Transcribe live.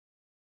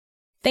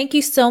Thank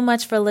you so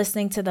much for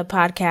listening to the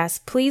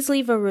podcast. Please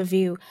leave a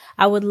review.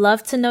 I would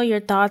love to know your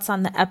thoughts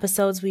on the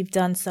episodes we've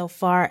done so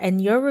far,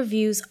 and your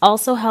reviews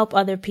also help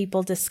other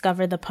people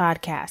discover the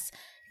podcast.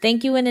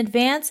 Thank you in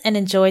advance and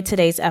enjoy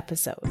today's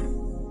episode.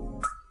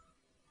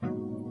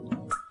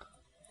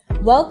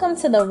 Welcome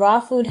to the Raw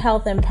Food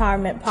Health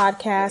Empowerment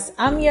Podcast.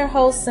 I'm your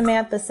host,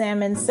 Samantha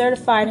Salmon,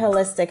 certified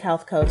holistic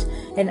health coach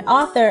and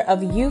author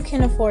of You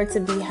Can Afford to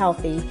Be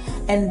Healthy.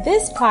 And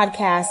this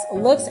podcast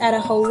looks at a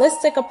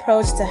holistic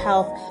approach to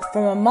health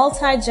from a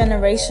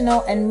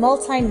multi-generational and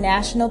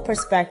multinational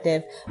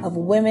perspective of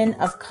women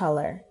of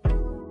color.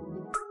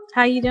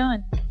 How you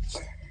doing?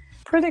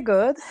 Pretty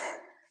good.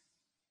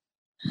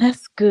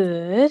 That's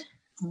good.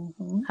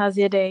 Mm-hmm. How's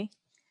your day?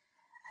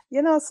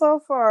 So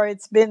far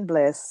it's been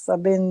blessed.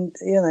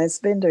 It's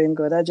been doing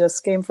good. I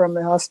just came from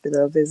the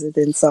hospital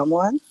visiting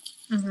someone.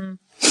 Mm-hmm.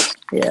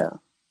 Yeah.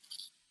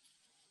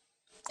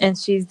 And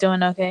she's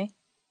doing okay?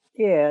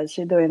 Yeah,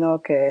 she's doing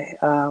okay.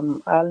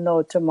 I'll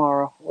know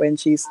tomorrow when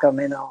she's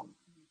coming home.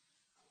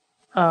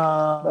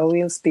 But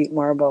we'll speak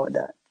more about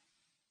that.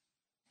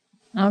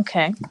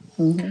 Okay.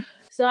 Mm-hmm.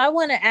 So I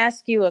want to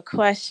ask you a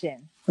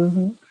question.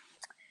 Mm-hmm.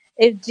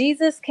 If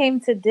Jesus came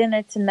to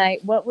dinner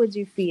tonight, what would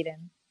you feed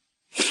him?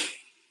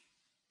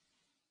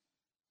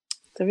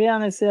 To be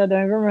honest, I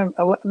don't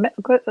remember.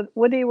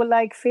 Would he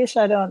like fish?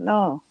 I don't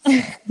know.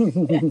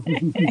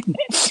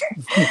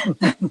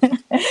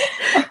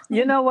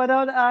 You know what I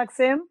would ask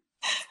him?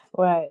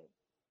 What?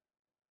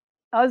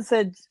 I would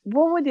say,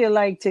 what would you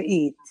like to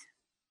eat?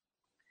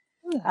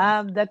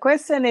 The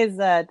question is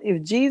that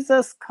if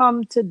Jesus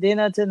come to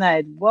dinner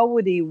tonight, what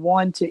would he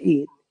want to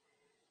eat?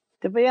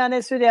 To be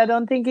honest with you, I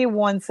don't think he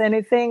wants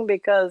anything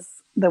because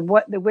the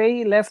way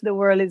he left the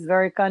world is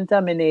very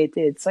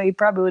contaminated. So he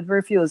probably would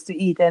refuse to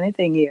eat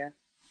anything here.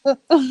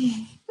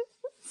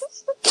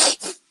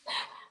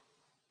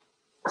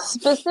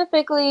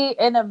 Specifically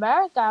in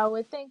America, I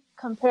would think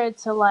compared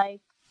to like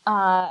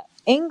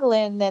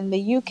England and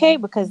the UK,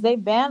 because they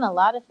ban a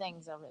lot of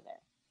things over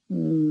there.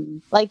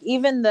 Like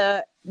even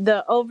the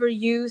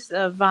overuse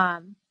of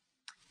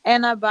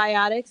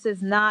antibiotics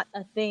is not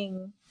a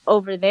thing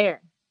over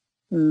there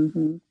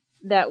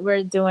that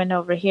we're doing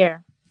over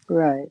here.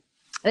 Right.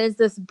 There's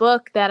this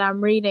book that I'm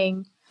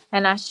reading,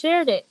 and I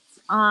shared it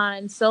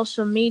on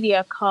social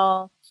media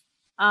called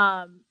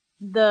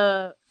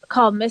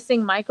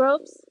Missing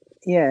Microbes.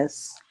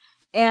 Yes.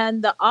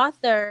 And the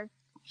author,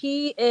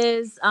 he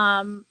is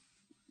like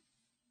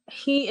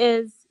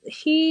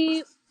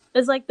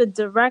the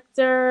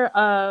director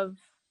of,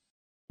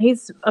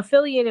 he's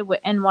affiliated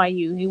with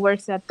NYU. He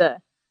works at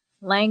the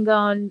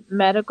Langone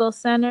Medical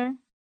Center,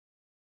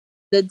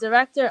 the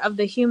director of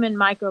the Human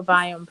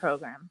Microbiome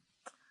Program.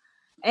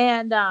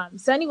 And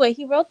so anyway,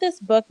 he wrote this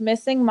book,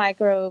 Missing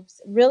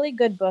Microbes, really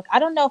good book. I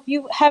don't know if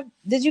you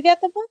did you get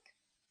the book?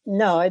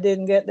 No, I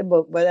didn't get the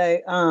book, but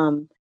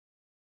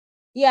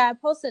yeah, I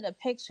posted a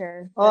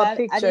picture. Oh,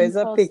 picture is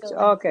a picture.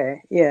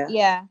 Okay, yeah.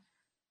 Yeah.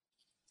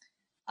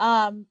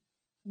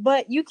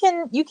 But you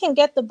can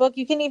get the book.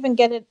 You can even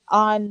get it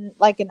on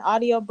like an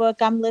audio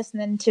book. I'm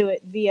listening to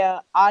it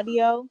via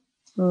audio.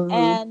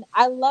 And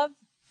I love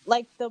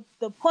like the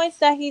points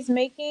that he's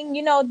making.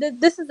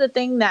 This is the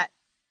thing that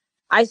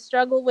I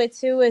struggle with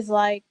too, is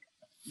like,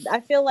 I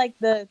feel like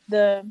the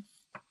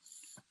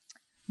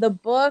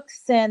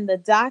books and the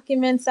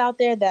documents out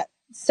there that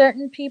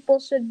certain people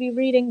should be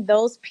reading,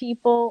 those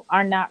people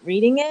are not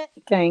reading it.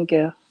 Thank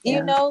you.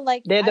 Yeah.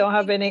 Like they don't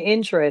have any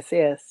interest.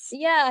 Yes.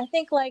 Yeah, I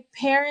think like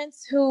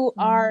parents who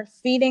are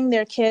feeding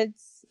their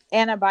kids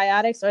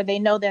antibiotics, or they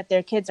know that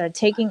their kids are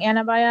taking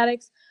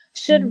antibiotics,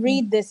 should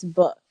read this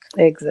book.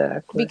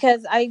 Exactly.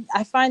 Because I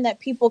find that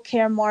people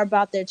care more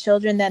about their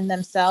children than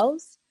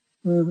themselves.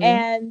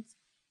 And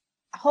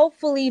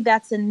hopefully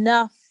that's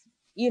enough,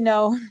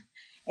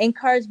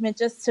 encouragement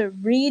just to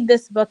read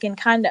this book and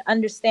kind of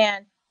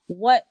understand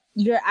what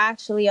you're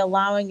actually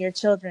allowing your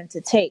children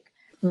to take.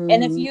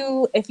 And if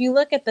you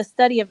look at the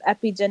study of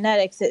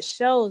epigenetics, it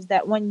shows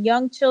that when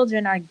young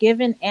children are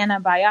given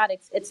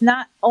antibiotics, it's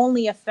not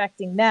only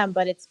affecting them,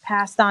 but it's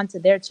passed on to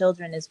their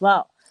children as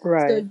well.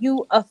 Right. So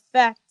you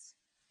affect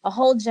a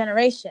whole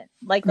generation,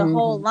 like a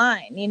whole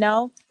line,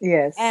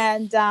 Yes.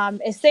 And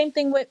it's same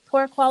thing with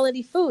poor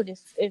quality food.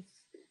 If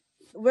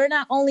we're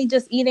not only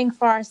just eating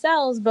for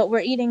ourselves, but we're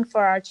eating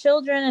for our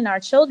children and our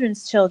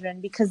children's children,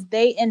 because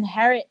they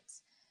inherit,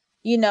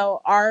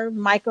 our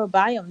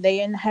microbiome.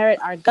 They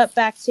inherit our gut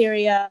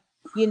bacteria,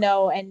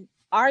 and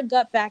our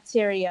gut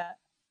bacteria,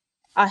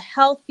 a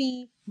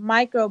healthy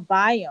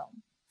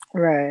microbiome,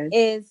 right,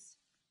 is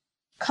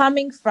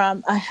coming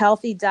from a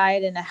healthy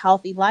diet and a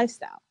healthy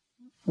lifestyle.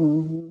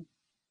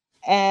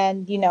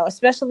 And,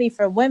 especially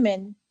for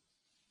women,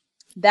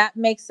 that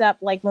makes up,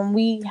 like when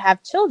we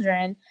have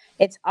children,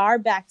 it's our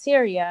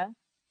bacteria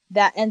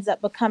that ends up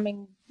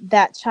becoming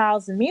that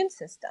child's immune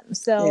system.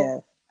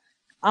 So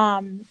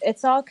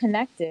it's all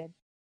connected.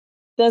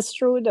 That's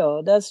true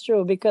though. That's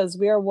true, because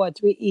we are what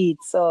we eat.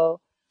 So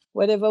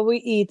whatever we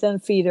eat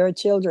and feed our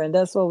children,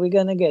 that's what we're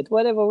going to get.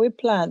 Whatever we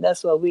plant,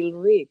 that's what we'll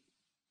reap.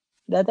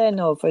 That I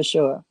know for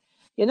sure.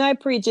 I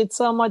preach it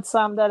so much,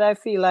 Sam, that I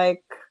feel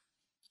like,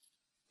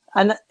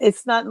 and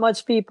it's not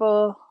much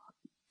people,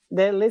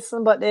 they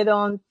listen, but they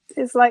don't,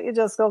 it's like it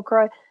just go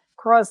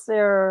cross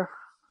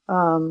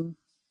um,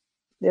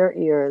 their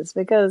ears.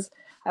 Because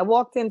I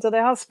walked into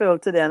the hospital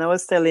today and I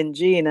was telling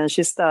Jean and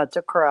she started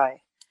to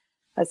cry.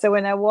 I said,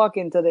 when I walk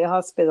into the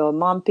hospital,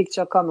 mom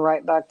picture come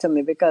right back to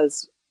me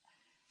because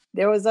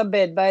there was a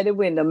bed by the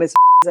window. Miss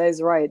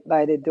is right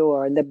by the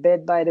door, and the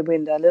bed by the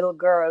window, a little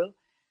girl,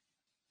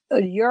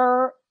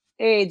 your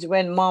age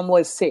when mom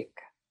was sick,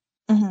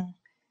 Mm-hmm.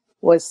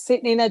 was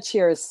sitting in a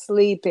chair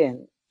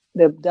sleeping.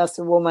 That's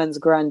the woman's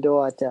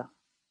granddaughter.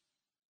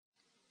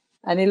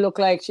 And it looked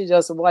like she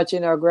just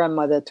watching her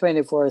grandmother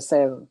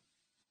 24/7.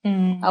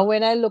 Mm-hmm. And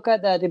when I look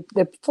at that,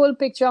 the full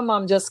picture of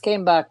mom just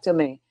came back to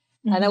me.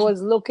 And I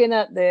was looking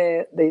at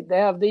they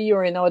have the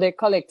urine, or they're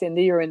collecting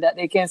the urine that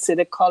they can see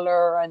the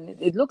color. And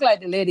it looked like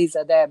the lady's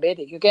a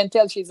diabetic. You can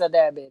tell she's a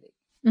diabetic.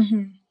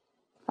 Mm-hmm.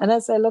 And I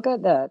said, look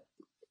at that.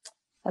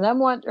 And I'm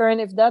wondering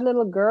if that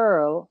little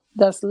girl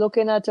that's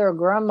looking at her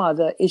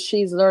grandmother, if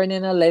she's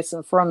learning a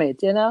lesson from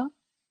it,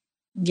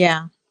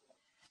 Yeah.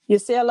 You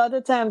see, a lot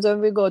of times when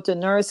we go to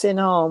nursing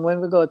home, when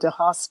we go to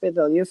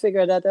hospital, you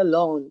figure that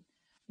alone.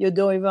 You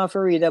don't even have to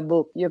read a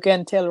book. You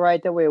can tell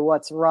right away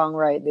what's wrong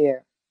right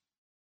there.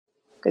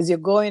 Because you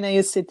go in and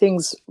you see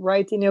things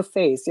right in your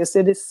face. You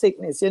see the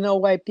sickness. You know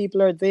why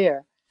people are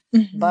there.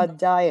 Mm-hmm. Bad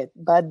diet,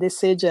 bad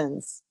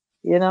decisions,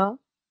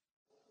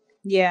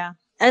 Yeah.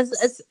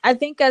 As I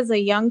think as a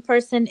young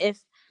person,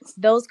 if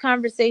those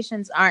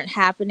conversations aren't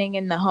happening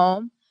in the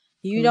home,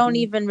 you don't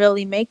even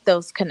really make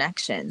those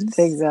connections.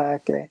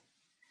 Exactly.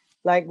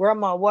 Like,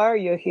 grandma, why are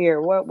you here?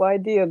 Why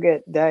do you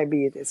get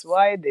diabetes?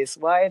 Why this?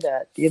 Why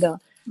that?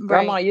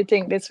 Grandma, Right. you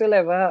think this will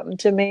ever happen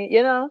to me?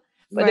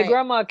 But the Right.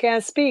 grandma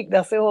can't speak.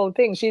 That's the whole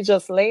thing. She's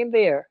just laying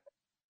there.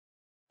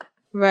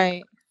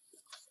 Right.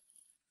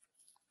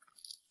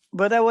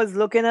 But I was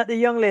looking at the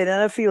young lady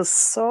and I feel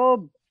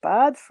so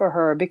bad for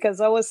her because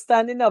I was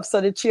standing up.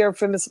 So the chair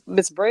for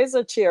Miss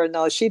Brazer chair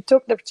now, she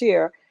took the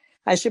chair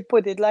and she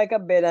put it like a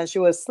bed and she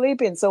was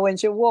sleeping. So when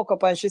she woke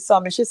up and she saw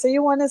me, she said,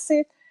 "You want to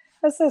sit?"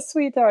 I said,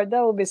 "Sweetheart,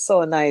 that would be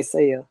so nice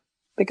of you."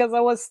 Because I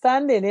was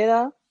standing.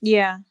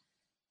 Yeah.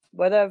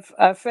 But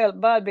I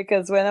felt bad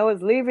because when I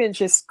was leaving,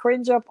 she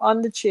scringed up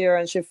on the chair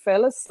and she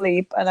fell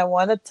asleep. And I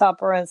wanted to tap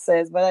her and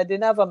says, but I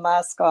didn't have a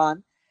mask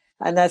on,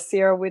 and I see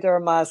her with her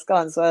mask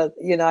on. So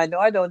I know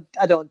I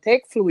don't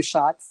take flu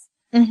shots.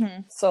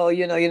 Mm-hmm. So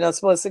you're not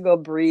supposed to go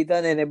breathe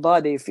on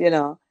anybody, if.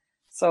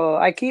 So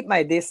I keep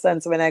my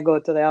distance when I go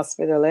to the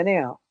hospital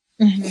anyhow,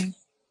 Mm-hmm.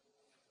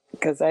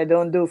 because I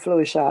don't do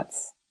flu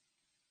shots.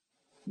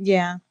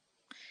 Yeah.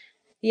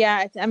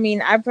 Yeah. I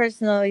mean, I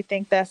personally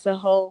think that's a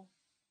whole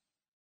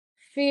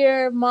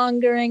fear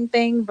mongering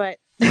thing, but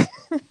No,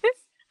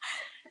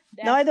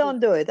 I that's don't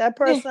do it. I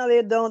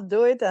personally don't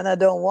do it, and I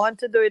don't want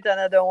to do it, and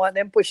I don't want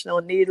them push no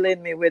needle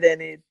in me with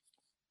any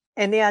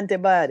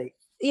antibiotic.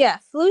 yeah,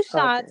 flu Okay.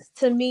 shots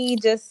to me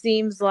just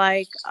seems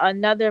like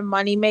another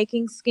money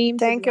making scheme,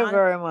 to be Thank you honest,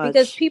 very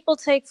because much. people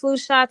take flu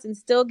shots and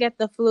still get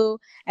the flu,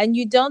 and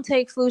you don't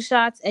take flu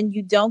shots and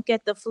you don't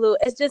get the flu.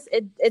 It's just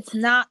it's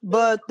not really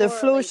But the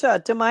flu correlated.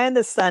 shot, to my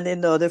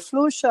understanding, though, the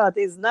flu shot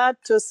is not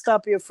to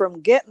stop you from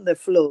getting the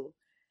flu.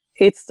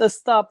 It's to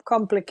stop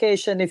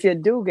complication if you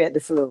do get the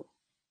flu.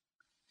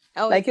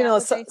 Oh, is Like, that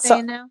what so, they so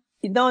saying now?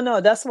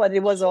 no, that's what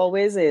it was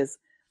always is.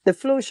 The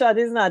flu shot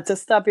is not to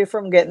stop you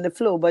from getting the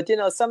flu, but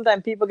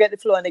sometimes people get the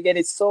flu and they get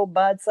it so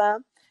bad,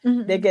 Sam, they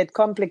Mm-hmm. get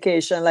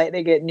complication, like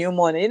they get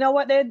pneumonia. You know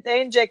what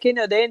they inject?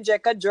 They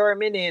inject a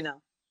germ in.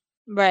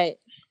 Right.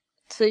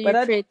 So But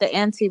you create the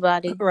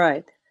antibody.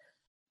 right.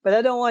 But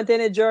I don't want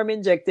any germ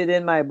injected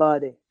in my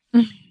body.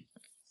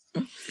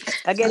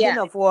 I get Yeah.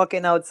 enough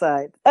walking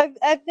outside.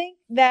 I think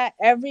that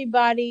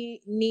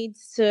everybody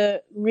needs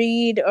to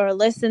read or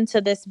listen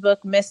to this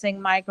book,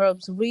 Missing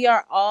Microbes. We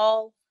are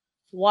all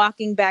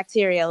walking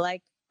bacteria,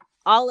 like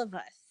all of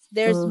us.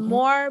 There's Hmm.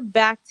 more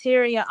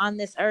bacteria on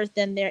this earth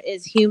than there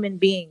is human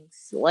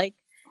beings. Like,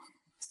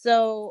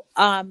 so,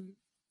 and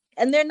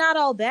they're not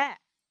all bad.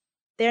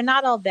 They're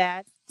not all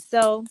bad.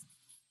 So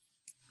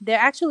they're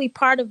actually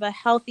part of a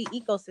healthy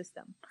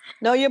ecosystem.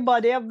 No, your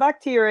body have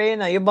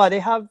bacteria. Your body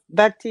have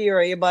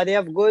bacteria. Your body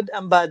have good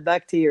and bad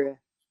bacteria.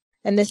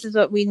 And this is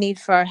what we need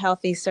for our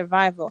healthy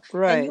survival. And you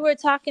Right. were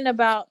talking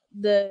about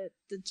the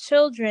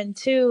children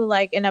too,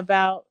 like, and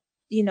about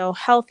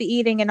healthy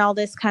eating and all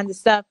this kind of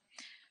stuff.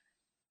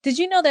 Did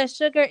you know that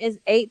sugar is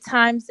 8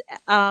 times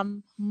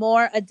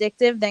more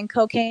addictive than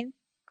cocaine?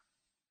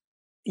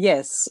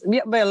 Yes.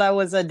 Yeah, well, I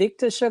was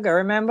addicted to sugar.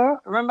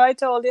 Remember I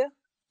told you?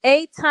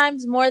 8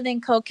 times more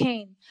than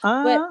cocaine.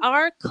 But Ah.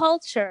 our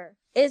culture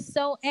is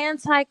so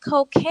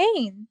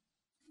anti-cocaine,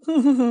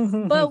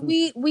 but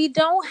we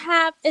don't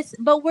have it's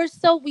but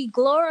we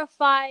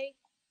glorify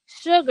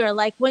sugar.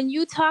 Like when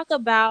you talk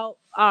about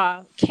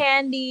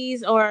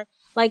candies or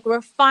like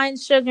refined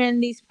sugar in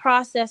these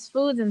processed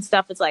foods and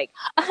stuff, it's like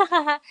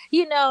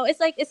it's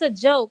like it's a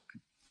joke.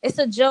 It's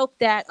a joke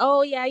that,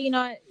 oh yeah,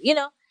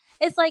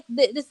 it's like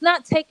it's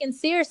not taken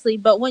seriously.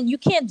 But when you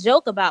can't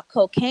joke about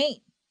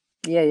cocaine,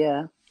 Yeah,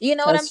 yeah. You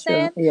know what I'm That's true.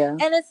 saying? Yeah.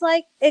 And it's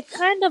like, it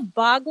kind of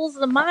boggles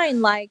the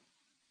mind. Like,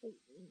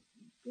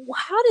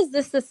 how does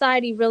this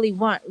society really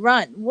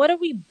run? What are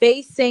we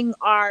basing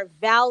our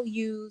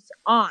values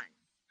on?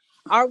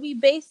 Are we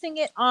basing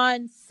it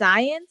on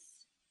science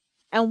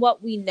and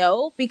what we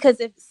know? Because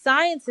if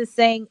science is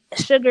saying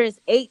sugar is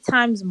 8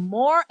 times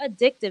more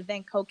addictive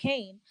than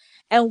cocaine,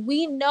 and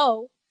we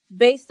know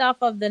based off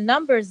of the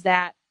numbers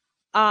that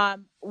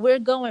we're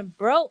going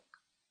broke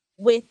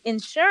with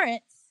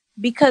insurance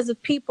because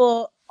of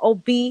people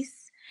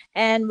obese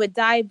and with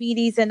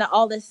diabetes and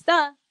all this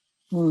stuff,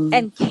 Mm.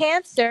 and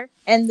cancer,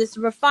 and this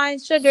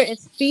refined sugar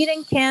is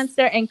feeding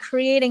cancer and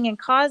creating and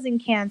causing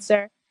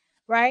cancer,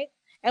 right?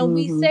 And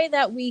we Hmm. say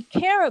that we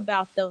care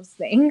about those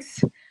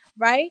things,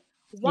 right?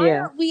 Why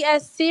Yeah. aren't we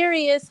as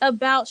serious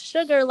about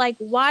sugar? Like,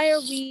 why are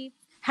we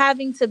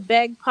having to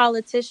beg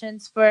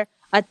politicians for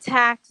a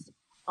tax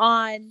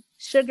on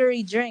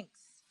sugary drinks?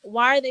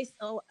 Why are they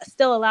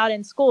still allowed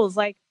in schools?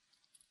 Like,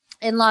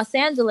 in Los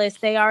Angeles,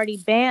 they already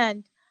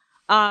banned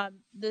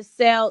the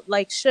sale,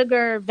 like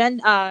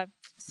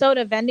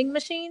soda vending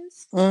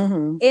machines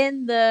Hmm.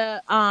 in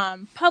the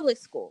public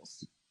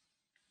schools.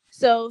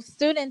 So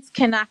students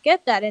cannot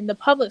get that in the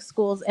public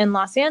schools in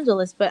Los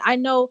Angeles, but I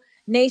know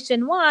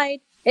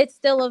nationwide it's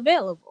still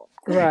available.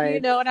 You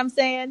Right. know what I'm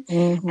saying?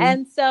 Hmm.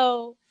 And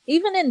so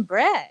even in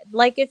bread,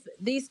 like if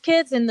these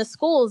kids in the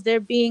schools, they're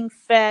being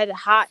fed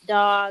hot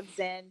dogs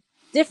and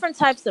different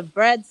types of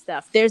bread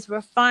stuff. There's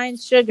refined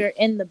sugar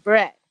in the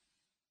bread,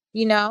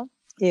 you know?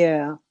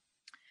 Yeah.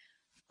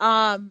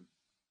 Um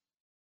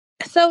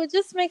so it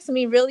just makes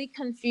me really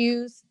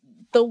confused,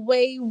 the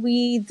way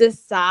we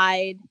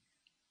decide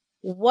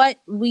what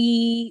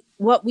we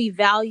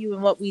value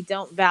and what we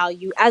don't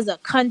value as a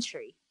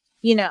country,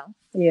 you know.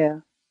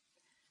 Yeah.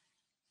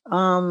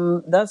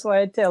 That's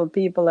why I tell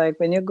people, like,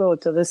 when you go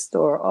to the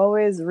store,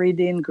 always read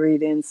the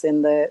ingredients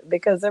in the,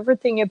 because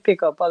everything you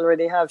pick up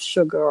already have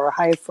sugar or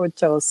high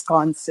fructose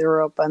corn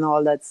syrup and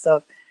all that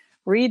stuff.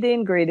 Read the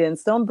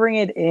ingredients. Don't bring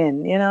it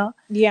in, you know?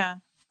 Yeah.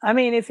 I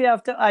mean, if you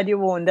have to add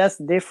your own, that's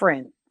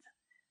different.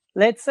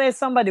 Let's say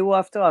somebody who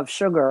have to have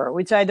sugar,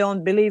 which I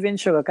don't believe in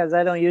sugar because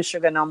I don't use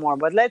sugar no more.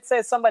 But let's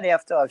say somebody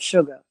have to have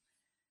sugar,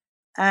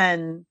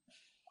 and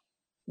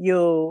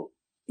you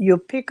you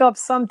pick up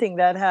something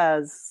that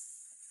has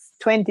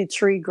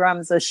 23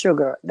 grams of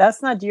sugar.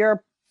 That's not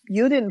your,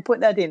 you didn't put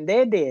that in,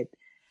 they did.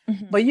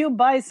 Hmm. But you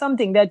buy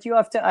something that you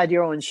have to add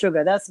your own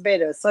sugar. That's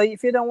better. So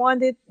if you don't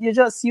want it, you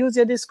just use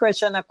your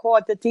discretion, a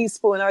quarter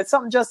teaspoon or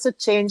something, just to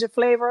change the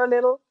flavor a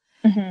little.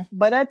 Hmm.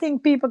 But I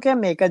think people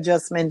can make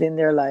adjustment in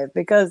their life,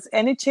 because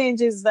any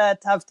changes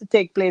that have to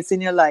take place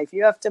in your life,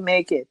 you have to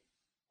make it.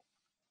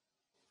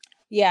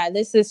 Yeah,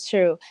 this is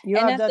true. You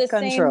And have at the that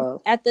same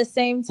control. at the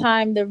same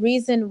time, the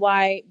reason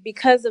why,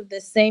 because of the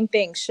same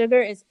thing,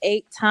 sugar is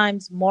 8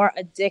 times more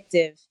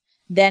addictive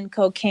than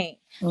cocaine.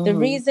 The Hmm.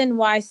 reason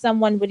why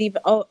someone would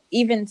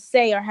even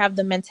say or have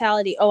the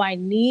mentality, "Oh, I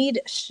need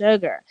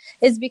sugar,"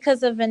 is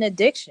because of an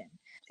addiction.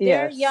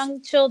 There are Yes.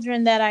 young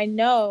children that I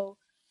know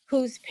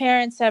whose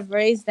parents have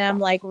raised them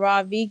like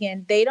raw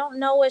vegan. They don't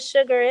know what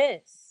sugar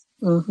is.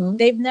 Hmm.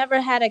 They've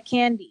never had a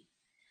candy.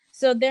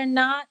 So they're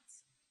not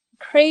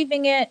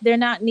craving it, they're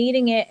not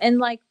needing it. And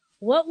like,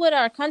 what would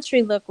our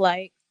country look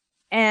like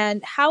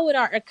and how would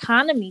our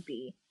economy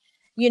be,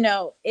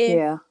 if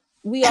Yeah.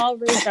 we all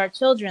raised our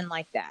children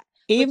like that?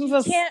 But Even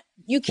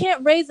you for,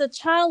 can't raise a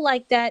child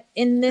like that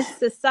in this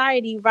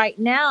society right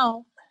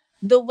now.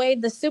 The way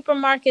the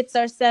supermarkets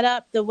are set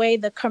up, the way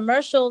the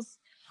commercials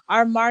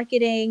are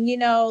marketing,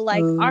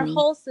 like our mm-hmm.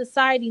 whole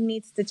society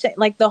needs to change,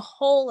 like the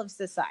whole of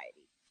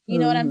society. You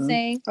know what I'm Mm-hmm.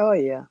 saying? Oh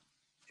yeah.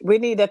 We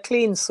need a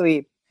clean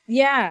sweep.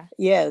 Yeah.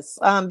 Yes.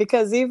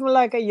 Because even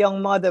like a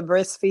young mother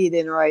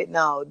breastfeeding right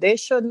now, they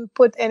shouldn't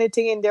put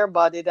anything in their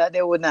body that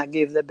they would not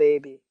give the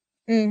baby.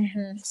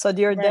 Mm-hmm. So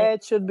your Right.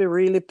 diet should be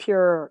really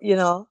pure,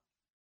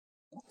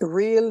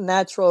 real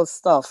natural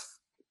stuff.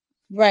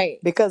 Right.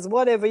 Because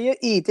whatever you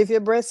eat, if you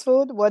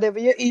breastfood, whatever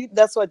you eat,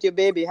 that's what your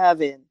baby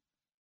having.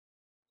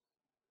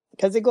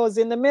 Because it goes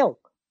in the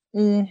milk.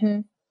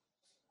 Mm-hmm.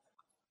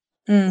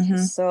 Mm-hmm.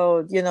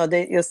 So,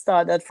 you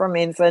start that from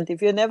infant.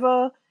 If you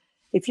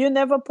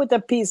never put a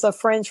piece of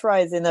French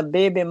fries in a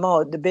baby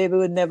mouth, the baby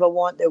would never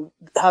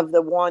have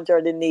the want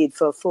or the need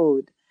for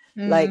food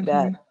like Mm-hmm.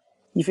 that.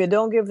 If you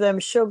don't give them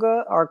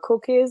sugar or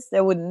cookies,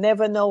 they would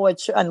never know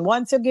and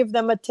once you give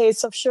them a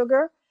taste of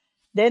sugar,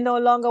 they no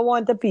longer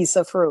want a piece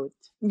of fruit.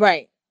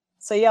 Right.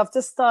 So you have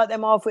to start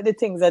them off with the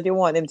things that you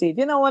want them to eat.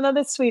 One of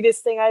the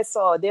sweetest thing I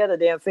saw the other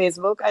day on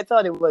Facebook, I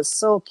thought it was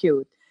so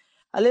cute.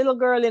 A little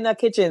girl in a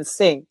kitchen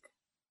sink,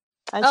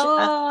 and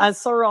Oh, and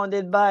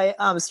surrounded by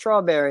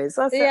strawberries.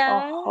 I said, oh,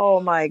 yeah. oh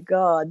my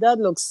God, that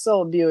looks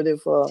so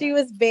beautiful. She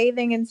was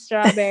bathing in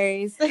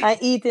strawberries. And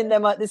eating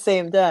them at the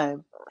same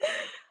time.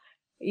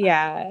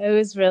 Yeah, it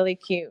was really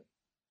cute.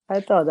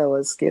 I thought that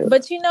was cute.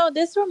 But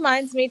this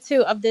reminds me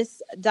too of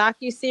this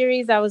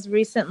docu-series I was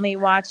recently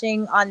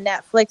watching on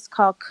Netflix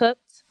called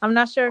Cooked. I'm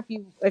not sure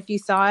if you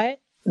saw it.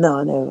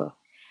 No, never.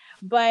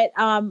 But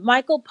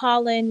Michael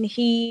Pollan,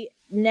 he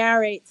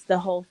narrates the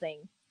whole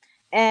thing.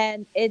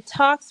 And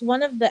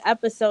one of the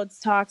episodes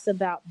talks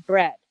about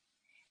bread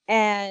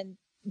and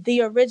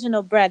the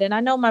original bread. And I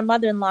know my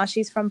mother-in-law,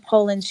 she's from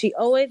Poland. She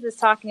always is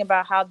talking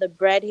about how the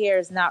bread here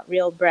is not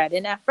real bread.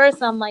 And at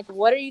first I'm like,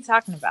 what are you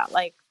talking about?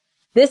 Like,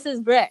 this is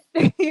bread,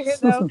 you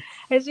know?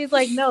 And she's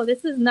like, no,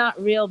 this is not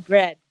real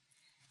bread.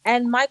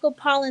 And Michael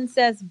Pollan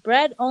says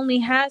bread only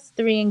has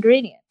 3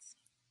 ingredients.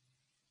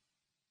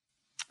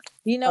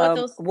 You know what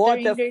those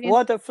 3 ingredients?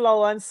 Water,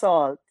 flour, and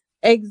salt.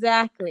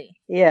 Exactly.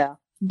 Yeah.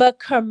 But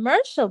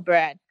commercial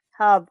bread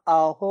have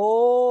a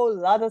whole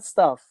lot of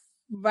stuff.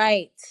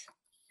 Right.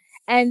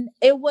 And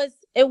it was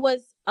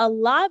a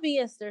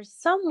lobbyist or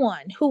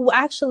someone who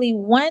actually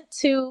went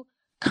to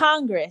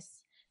Congress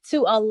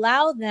to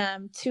allow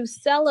them to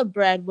sell a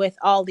bread with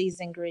all these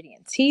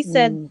ingredients. He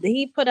said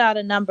he put out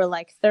a number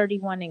like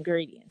 31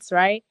 ingredients,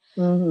 right?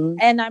 Mm-hmm.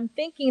 And I'm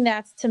thinking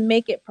that's to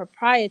make it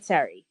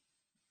proprietary.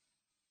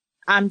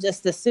 I'm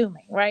just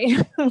assuming, right?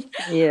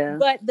 Yeah.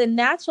 But the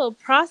natural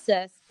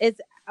process is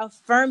a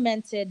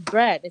fermented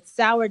bread. It's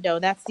sourdough.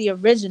 That's the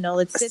original.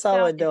 It's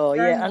sourdough,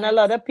 yeah. And a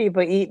lot of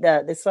people eat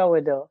that, the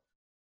sourdough.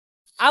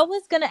 I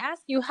was gonna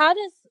ask you, how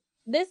does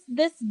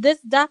this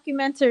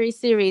documentary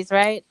series,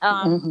 right?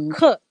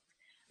 Cook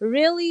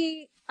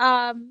really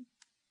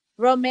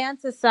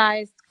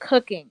romanticized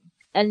cooking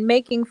and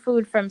making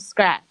food from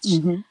scratch.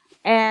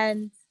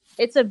 And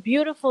it's a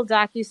beautiful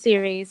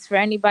docuseries for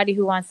anybody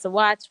who wants to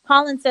watch.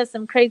 Pollan says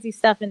some crazy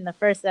stuff in the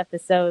first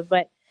episode,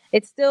 but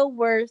it's still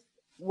worth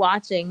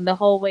watching the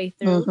whole way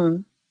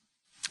through.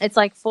 It's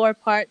like 4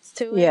 parts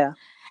to it. Yeah.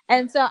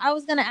 And so I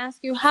was going to ask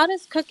you, how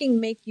does cooking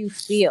make you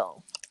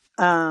feel?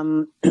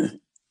 To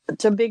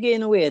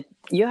begin with,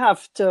 you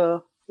have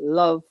to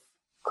love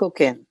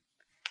cooking.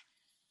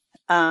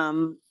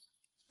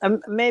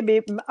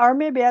 Maybe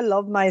I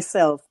love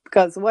myself,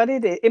 because what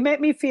it made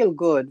me feel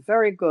good,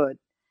 very good.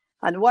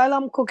 And while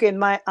I'm cooking,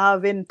 my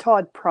having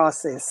thought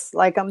process,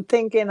 like I'm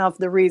thinking of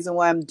the reason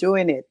why I'm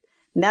doing it.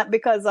 Not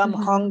because I'm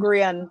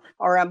hungry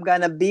or I'm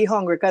going to be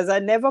hungry, because I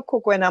never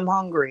cook when I'm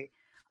hungry.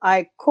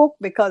 I cook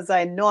because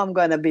I know I'm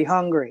going to be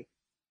hungry.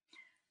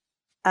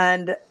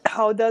 And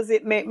how does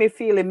it make me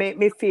feel? It makes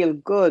me feel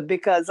good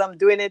because I'm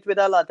doing it with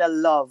a lot of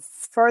love.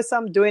 First,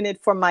 I'm doing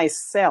it for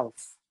myself.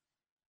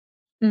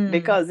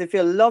 Because if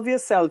you love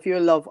yourself, you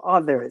love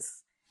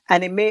others.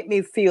 And it made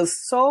me feel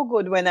so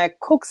good when I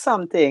cook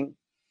something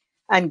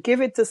and give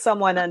it to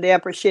someone and they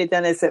appreciate it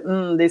and they say,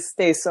 this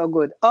tastes so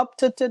good. Up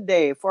to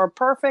today, for a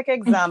perfect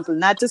example,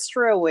 not to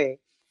stray away,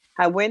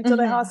 I went to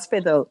the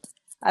hospital.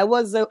 I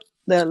was the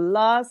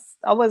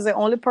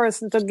only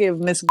person to give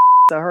Miss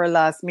her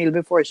last meal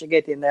before she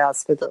get in the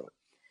hospital.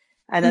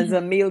 And it's a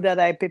meal that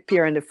I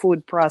prepare in the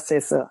food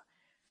processor.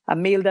 A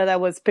meal that I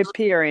was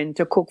preparing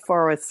to cook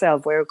for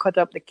herself, where we cut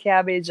up the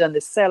cabbage and the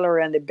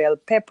celery and the bell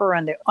pepper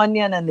and the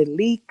onion and the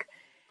leek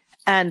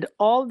and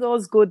all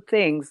those good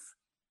things.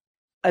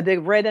 The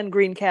red and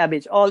green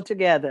cabbage all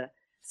together.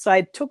 So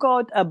I took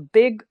out a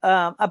big,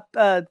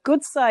 a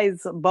good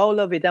size bowl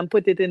of it and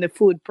put it in the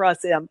food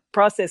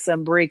process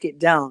and break it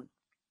down.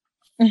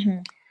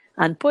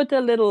 And put a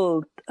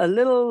little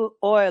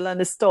oil on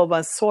the stove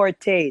and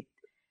saute it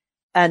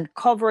and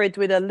cover it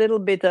with a little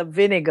bit of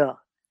vinegar.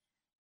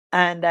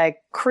 And I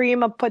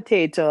cream a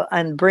potato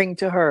and bring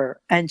to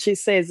her. And she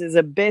says it's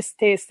the best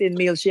tasting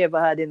meal she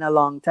ever had in a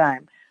long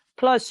time.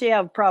 Plus, she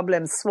have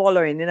problems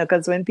swallowing,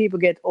 because when people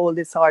get old,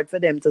 it's hard for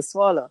them to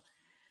swallow.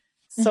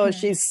 So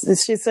she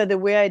said the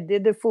way I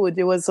did the food,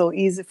 it was so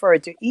easy for her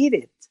to eat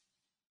it.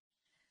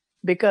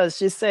 Because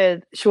she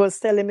said, she was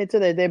telling me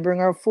today, they bring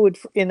her food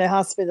in the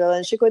hospital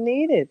and she couldn't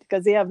eat it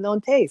because they have no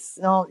taste.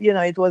 No,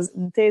 it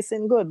wasn't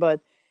tasting good. But,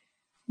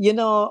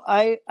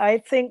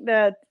 I think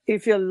that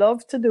if you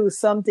love to do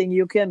something,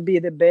 you can be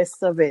the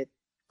best of it,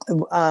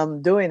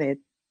 doing it.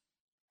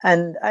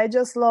 And I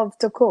just love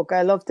to cook.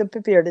 I love to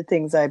prepare the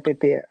things I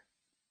prepare.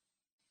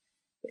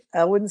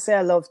 I wouldn't say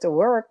I love to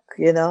work,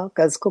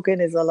 because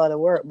cooking is a lot of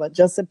work, but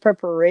just the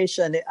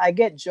preparation, I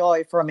get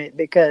joy from it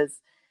because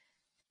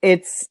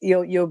it's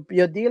you're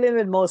dealing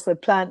with mostly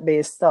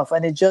plant-based stuff,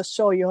 and it just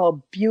shows you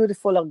how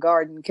beautiful a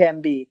garden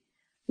can be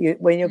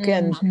when you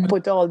can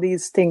put all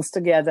these things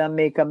together and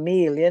make a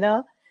meal,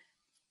 Yeah.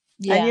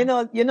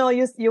 And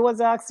you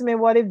was asking me,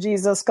 what if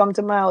Jesus come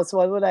to my house?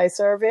 What would I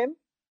serve him?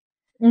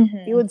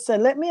 He would say,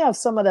 let me have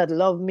some of that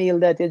love meal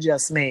that you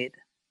just made.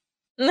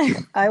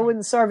 I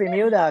wouldn't serve him.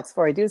 He would ask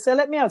for it. He would say,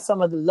 let me have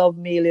some of the love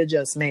meal you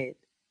just made.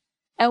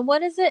 And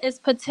what is it? Is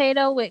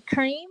potato with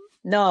cream?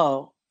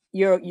 No.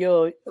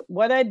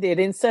 What I did,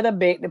 instead of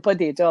bake the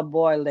potato, I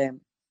boil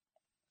them.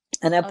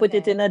 And I put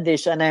it in a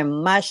dish and I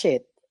mash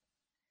it.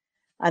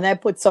 And I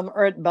put some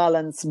Earth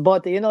Balance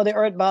butter. The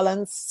Earth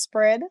Balance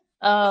spread?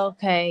 Oh,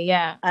 okay,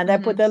 yeah. And I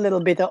put a little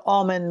bit of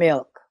almond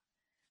milk.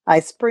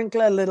 I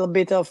sprinkle a little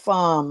bit of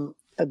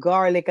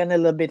garlic and a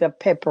little bit of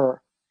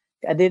pepper.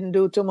 I didn't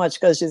do too much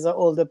because she's an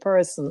older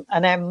person.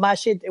 And I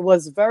mash it. It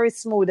was very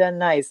smooth and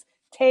nice.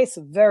 Tastes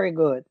very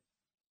good.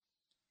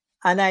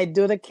 And I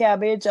do the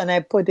cabbage and I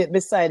put it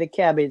beside the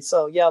cabbage.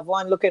 So you have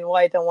one looking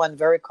white and one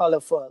very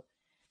colorful.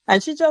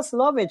 And she just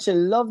love it. She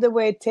love the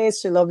way it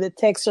tastes. She love the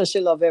texture.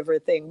 She love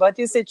everything. But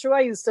you see, true,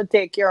 I used to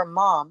take care of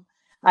mom.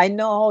 I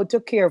know how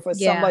to care for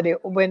Yeah. somebody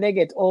when they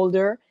get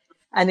older,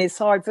 and it's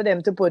hard for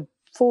them to put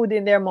food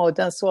in their mouth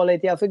and swallow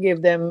it. You have to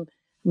give them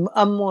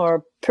a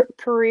more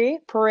puree,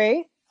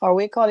 or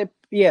we call it,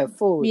 yeah,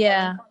 food.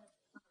 Yeah.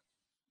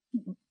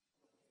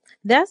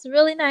 That's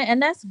really nice.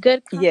 And that's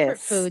good comfort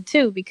Yes, food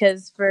too,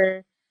 because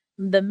for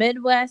the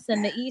Midwest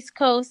and the East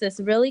Coast,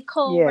 it's really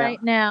cold yeah.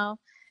 right now.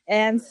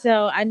 And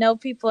so I know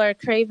people are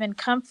craving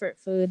comfort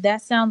food.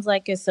 That sounds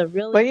like it's a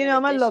really But good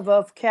I'm a addition. lover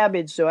of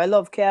cabbage, though. I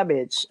love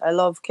cabbage. I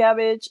love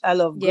cabbage. I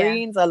love Yeah.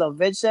 greens. I love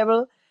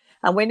vegetable.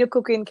 And when you're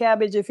cooking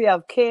cabbage, if you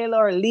have kale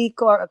or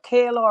leek or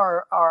kale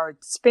or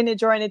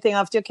spinach or anything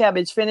after your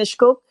cabbage finish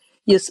cook,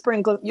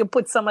 you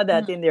put some of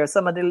that Mhm. in there,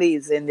 some of the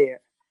leaves in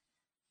there.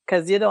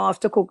 Because you don't have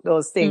to cook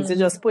those things. You Mhm.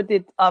 just put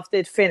it after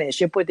it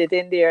finish. You put it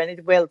in there and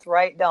it wilt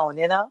right down,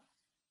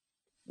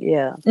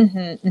 Yeah.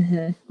 Mhm.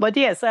 Mhm. But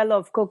yes, I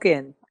love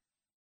cooking.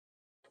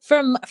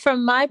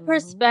 From my Hmm.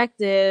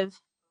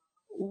 perspective,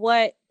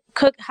 what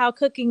cook how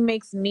cooking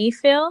makes me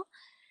feel.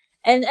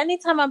 And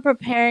anytime I'm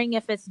preparing,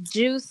 if it's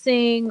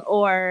juicing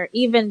or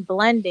even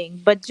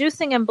blending, but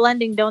juicing and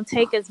blending don't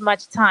take as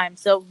much time.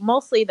 So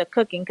mostly the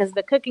cooking, because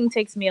the cooking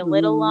takes me a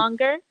little Hmm.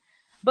 longer.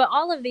 But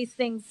all of these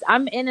things,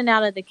 I'm in and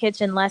out of the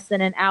kitchen less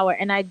than an hour,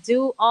 and I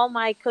do all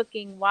my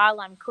cooking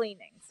while I'm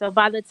cleaning. So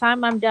by the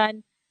time I'm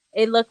done,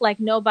 it looked like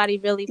nobody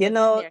really was in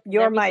there because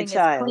You're my everything is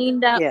child.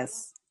 cleaned up,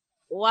 Yes.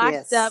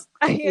 washed up.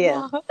 Yes.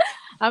 Yeah.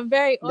 I'm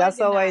very That's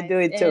how I do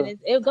organized, it and too.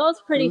 it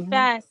goes pretty Hmm.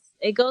 fast.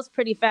 It goes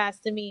pretty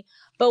fast to me.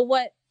 But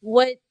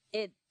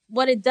it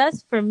what it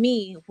does for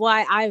me,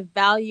 why I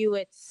value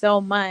it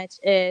so much,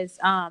 is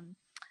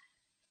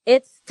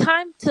it's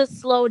time to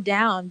slow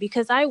down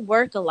because I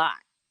work a lot.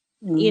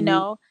 You Hmm.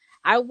 know,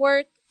 I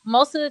work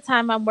most of the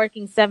time. I'm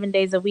working 7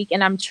 days a week,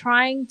 and I'm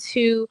trying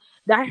to.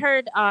 I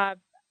heard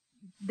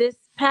this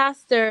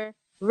pastor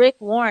Rick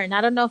Warren.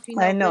 I don't know if you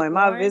I know know Rick him.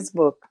 I have Warren. his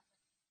book.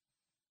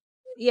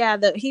 Yeah,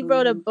 he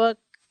wrote a Hmm. book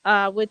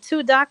with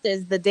two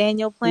doctors, the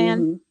Daniel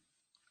Plan.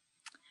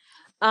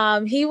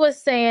 Hmm. He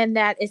was saying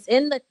that it's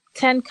in the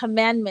Ten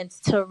Commandments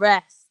to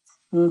rest,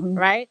 Hmm.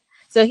 right?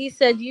 So he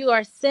said you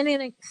are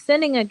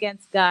sinning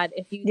against God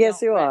if you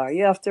Yes, don't you are.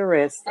 You rest. have to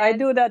rest. I And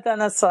do that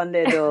on a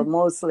Sunday though,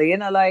 mostly.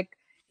 Like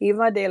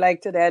even a day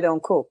like today, I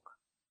don't cook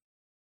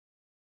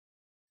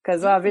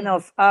because I have mm,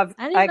 enough. I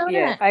didn't know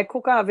that. I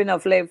cook. I have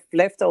enough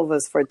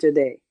leftovers for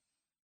today.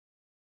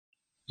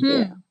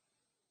 Yeah. Hmm.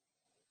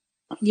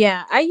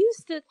 Yeah, I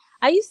used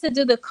to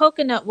do the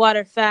coconut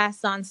water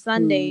fast on Mm.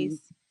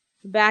 Sundays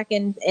back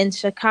in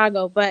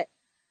Chicago, but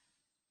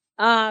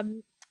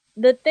um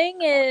the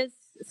thing is,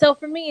 so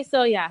for me,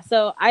 so yeah,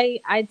 so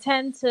I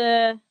tend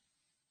to,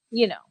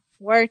 you know,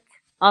 work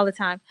all the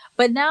time.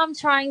 But now I'm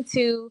trying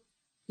to,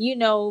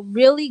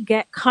 really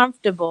get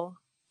comfortable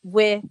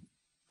with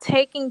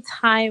taking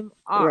time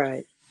off,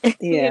 Right.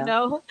 you Yeah.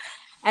 know,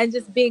 and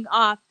just being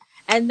off.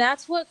 And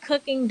that's what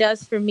cooking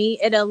does for me.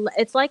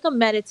 It's like a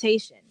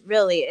meditation,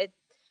 really.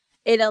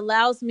 It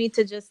allows me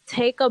to just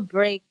take a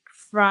break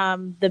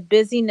from the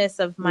busyness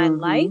of my Hmm.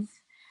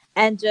 life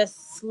and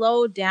just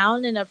slow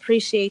down and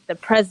appreciate the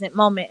present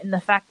moment and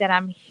the fact that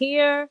I'm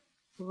here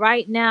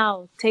right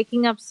now,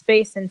 taking up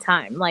space and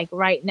time, like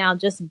right now,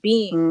 just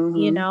being,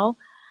 Hmm.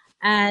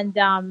 and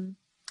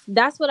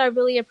that's what I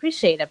really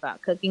appreciate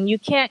about cooking. You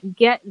can't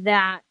get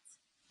that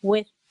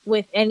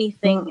with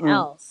anything Mm-mm.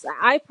 else.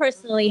 I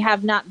personally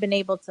have not been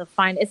able to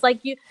find. It's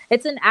like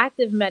it's an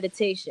active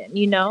meditation,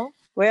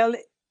 Well,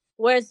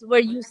 Whereas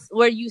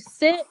where you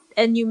sit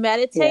and you yeah.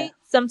 meditate,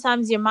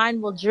 sometimes your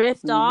mind will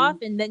drift Hmm. off,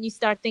 and then you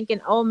start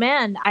thinking, "Oh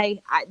man,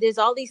 I there's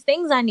all these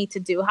things I need to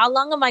do. How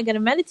long am I going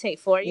to meditate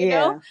for?"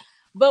 Yeah.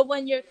 But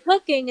when you're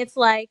cooking, it's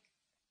like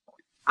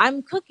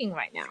I'm cooking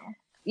right now.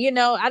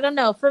 I don't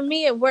know. For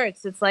me, it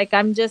works. It's like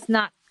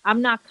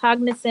I'm not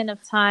cognizant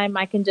of time.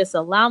 I can just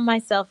allow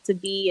myself to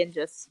be and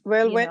just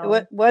Well,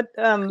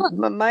 cook.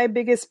 my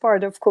biggest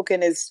part of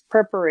cooking is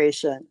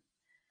preparation.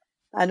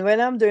 And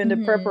when I'm doing the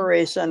Hmm.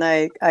 preparation,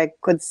 I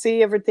could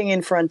see everything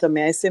in front of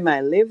me. I see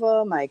my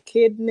liver, my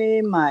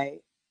kidney, my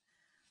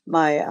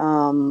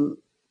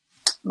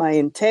my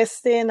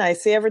intestine. I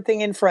see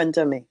everything in front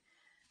of me.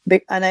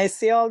 And I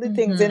see all the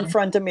things in Hmm.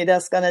 front of me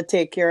that's gonna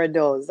take care of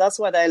those. That's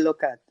what I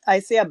look at. I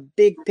see a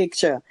big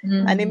picture,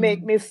 and it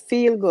make Hmm. me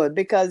feel good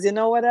because you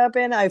know what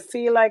happened? I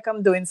feel like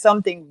I'm doing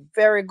something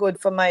very good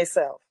for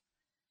myself.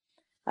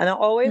 And I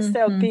always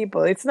tell Hmm.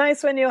 people, it's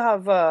nice when you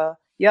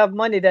have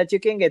money that you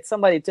can get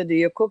somebody to do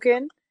your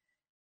cooking.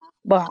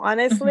 But Hmm.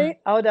 honestly,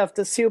 I would have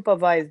to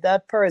supervise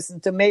that person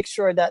to make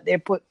sure that they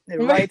put the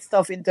right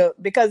stuff into,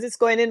 because it's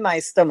going in my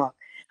stomach.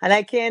 And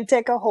I can't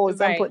take a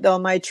hose and Right. put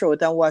down my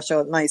throat and wash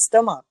out my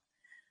stomach.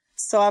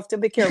 So I have to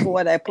be careful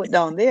what I put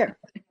down there.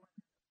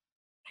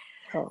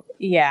 So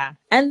Yeah.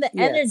 And the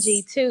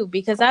energy yes. too,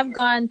 because I've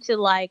gone to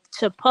like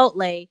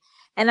Chipotle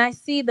and I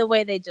see the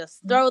way they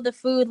just throw the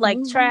food like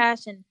Mhm.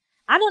 trash. And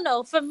I don't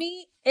know, for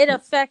me, it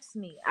affects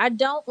me. I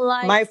don't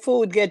like My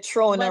food get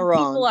thrown when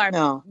people around. are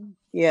No.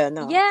 Yeah,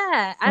 no.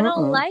 Yeah, I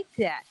don't Mm-mm. like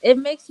that. It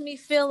makes me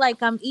feel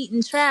like I'm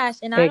eating trash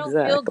and I don't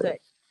feel Exactly. good,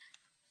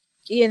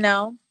 you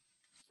know?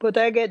 But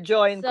I get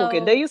joy in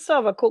cooking. They So, used to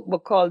have a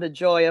cookbook called The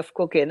Joy of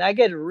Cooking. I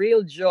get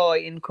real joy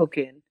in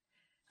cooking.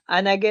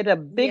 And I get a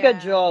bigger yeah.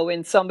 joy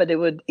when somebody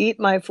would eat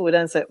my food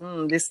and say,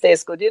 this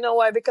tastes good. You know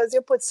why? Because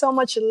you put so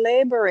much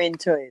labor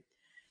into it.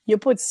 You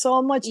put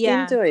so much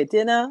Yeah. into it,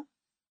 you know?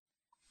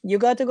 You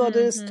got to go to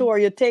the Mhm. store.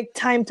 You take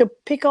time to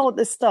pick out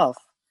the stuff.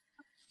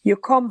 You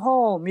come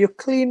home, you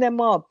clean them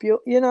up. You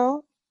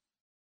know,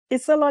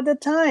 it's a lot of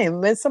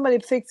time. When somebody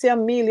fix your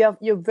meal,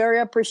 you're very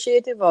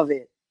appreciative of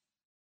it.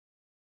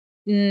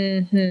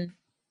 Mhm.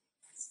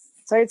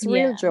 So it's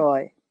real Yeah,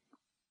 joy.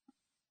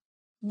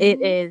 it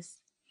Hmm. is.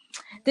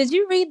 Did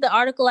you read the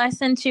article I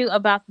sent you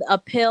about a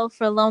pill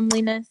for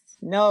loneliness?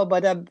 No,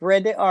 but I've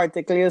read the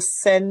article you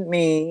sent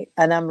me,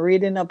 and I'm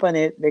reading up on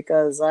it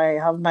because I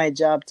have my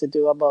job to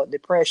do about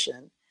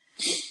depression.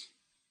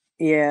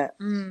 Yeah.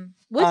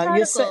 Which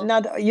You sent article?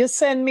 not you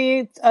send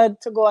me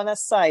to go on a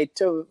site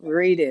to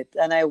read it,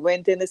 and I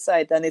went in the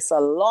site, and it's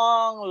a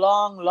long,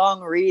 long,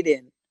 long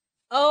reading.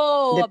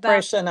 Oh, about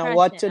Depression and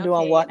what depression. to do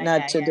and Okay, what yeah, not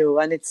yeah, to yeah. do,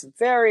 and it's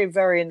very,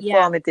 very Yeah.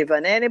 informative.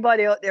 And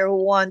anybody out there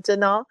who want to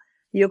know,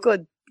 you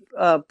could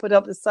put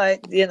up the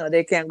site. You know,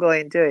 they can go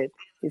into it.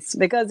 It's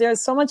because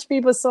there's so much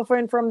people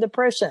suffering from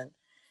depression,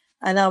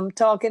 and I'm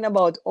talking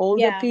about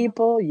older Yeah.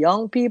 people,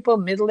 young people,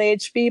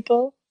 middle-aged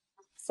people.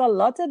 It's a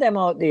lot of them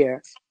out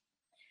there.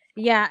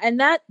 Yeah, and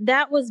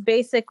that was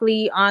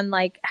basically on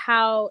like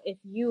how if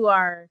you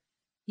are,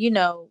 you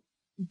know,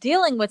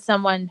 dealing with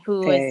someone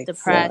who is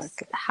depressed,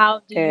 Exactly. how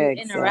do you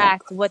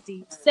interact? Exactly. What do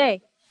you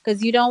say?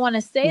 Because you don't want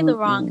to say the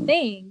wrong Mm-mm.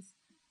 things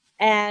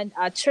and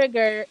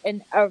trigger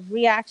a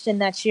reaction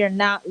that you're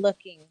not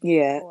looking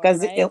Yeah, for,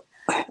 because right?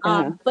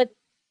 But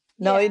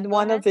no, yeah, in go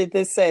one ahead. of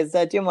it says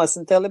that you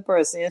mustn't tell the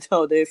person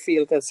how they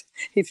feel, because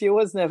if you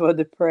was never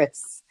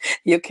depressed,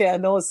 you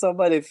can't know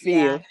somebody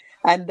feel. Yeah.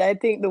 And I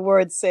think the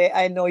words say,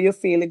 "I know you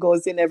feel." It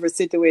goes in every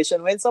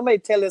situation. When somebody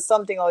tell you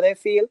something how they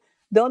feel,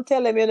 don't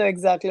tell them you know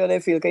exactly how they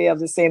feel because you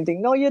have the same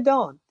thing. No, you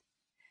don't.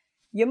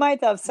 You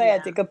might have Yeah.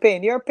 sciatica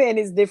pain. Your pain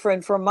is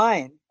different from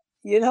mine.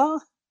 You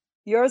know,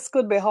 yours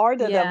could be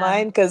harder than Yeah.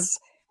 mine because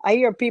I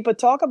hear people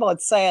talk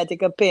about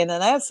sciatica pain,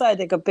 and I have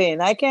sciatica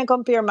pain. I can't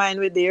compare mine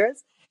with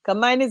theirs because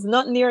mine is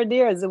not near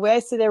theirs. The way I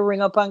see they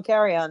ring up and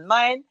carry on.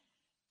 Mine,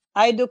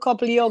 I do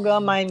couple yoga,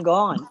 mine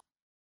gone.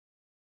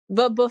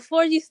 But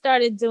before you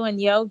started doing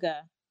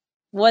yoga,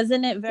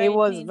 wasn't it It very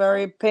was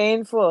very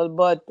painful? painful,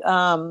 but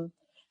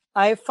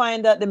I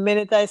find that the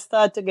minute I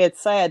start to get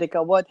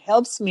sciatica, what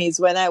helps me is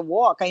when I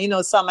walk. And you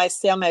know, some I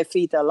stay on my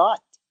feet a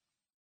lot.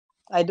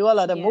 I do a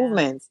lot of Yeah.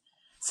 movements.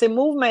 See,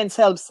 movements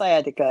help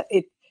sciatica.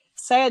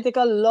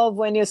 Sciatica love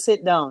when you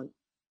sit down.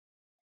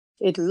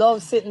 It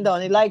loves sitting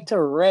down. It like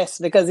to rest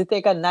because it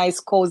take a nice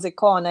cozy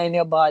corner in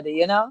your body,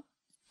 you know?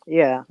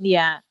 Yeah.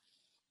 Yeah.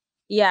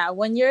 Yeah,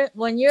 when you're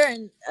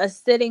in a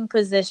sitting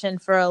position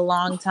for a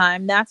long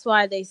time, that's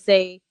why they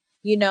say,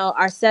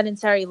 our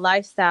sedentary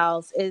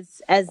lifestyles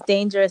is as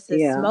dangerous as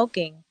Yeah.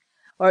 smoking,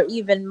 or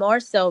even more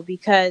so,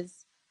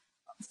 because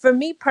for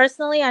me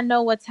personally, I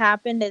know what's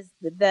happened is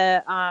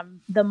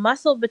the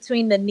muscle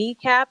between the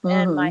kneecap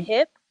and my Mm-hmm.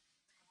 hip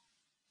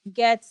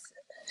gets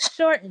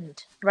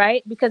shortened,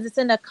 right? Because it's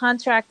in a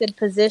contracted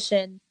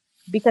position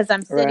because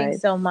I'm sitting Right.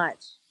 so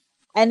much.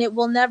 And it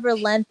will never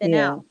lengthen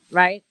Yeah. out,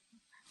 right?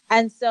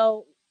 And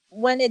so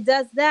when it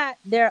does that,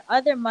 there are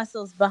other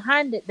muscles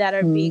behind it that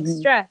are being Mm-hmm.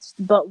 stretched.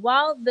 But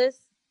while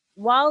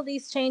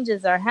these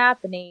changes are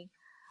happening,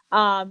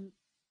 um,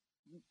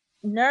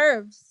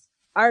 nerves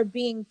are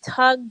being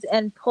tugged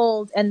and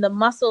pulled, and the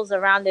muscles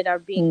around it are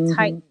being Mm-hmm.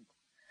 tightened,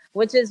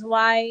 which is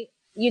why,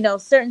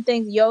 certain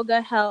things,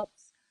 yoga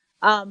helps.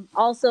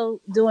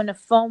 Also doing a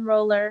foam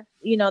roller,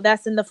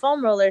 that's in the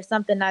foam roller is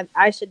something that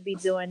I should be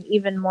doing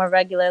even more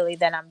regularly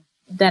than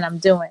I'm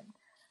doing.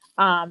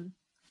 Um,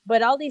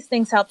 but all these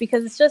things help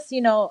because it's just,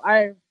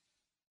 our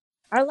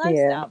Yeah.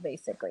 lifestyle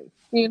basically.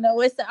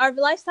 It's our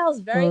lifestyle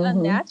is very Mm-hmm.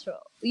 unnatural.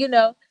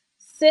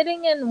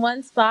 Sitting in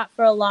one spot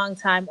for a long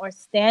time or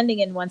standing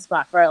in one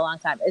spot for a long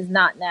time is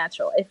not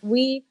natural. If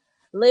we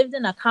lived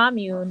in a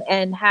commune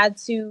and had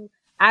to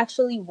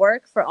actually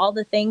work for all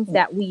the things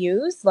that we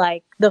use,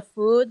 like the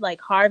food,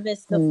 like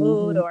harvest the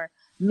food Mm-hmm. or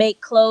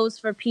make clothes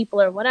for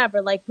people or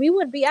whatever, like we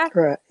would be Right.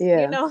 athletes,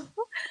 Yeah.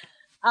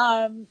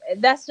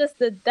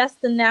 that's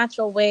the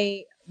natural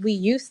way we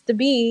used to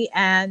be,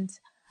 and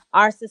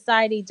our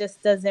society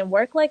just doesn't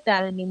work like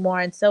that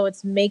anymore, and so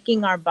it's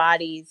making our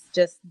bodies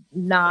just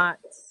not.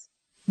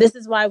 This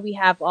is why we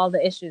have all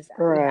the issues that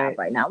we have Right.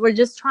 right now. We're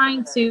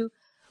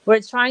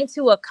trying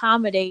to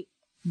accommodate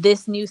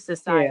this new Yeah.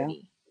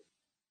 society.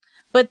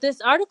 But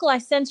this article I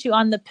sent you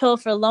on the pill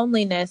for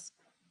loneliness,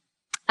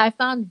 I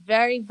found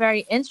very,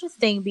 very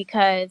interesting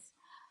because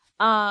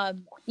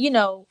we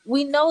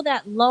know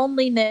that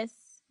loneliness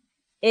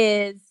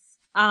is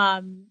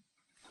um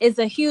is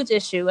a huge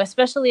issue,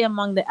 especially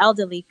among the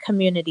elderly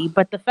community.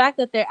 But the fact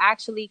that they're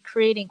actually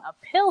creating a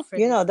pill for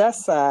You these know, that's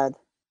things, sad.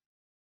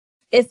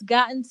 It's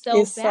gotten so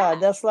It's sad.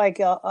 bad. That's like,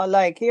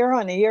 here,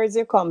 honey, here's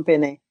your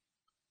company.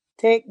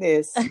 Take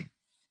this.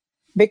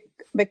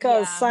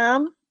 Because Yeah.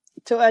 Sam,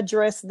 to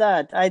address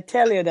that, I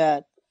tell you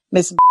that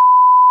Miss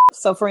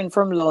suffering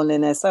from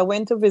loneliness. I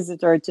went to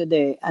visit her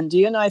today, and do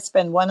you know I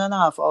spent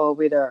 1.5 hours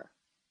with her.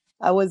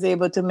 I was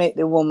able to make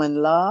the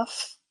woman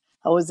laugh.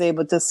 I was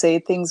able to say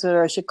things with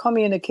her. She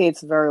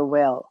communicates very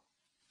well.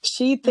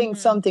 She thinks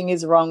Hmm. something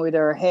is wrong with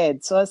her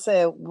head. So I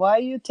said, why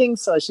you think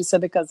so? She said,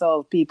 because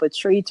all people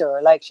treat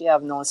her like she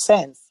have no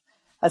sense.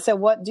 I said,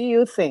 what do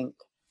you think?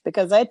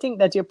 Because I think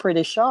that you're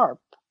pretty sharp.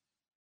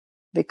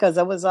 Because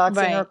I was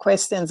asking her Right.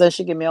 questions and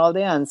she gave me all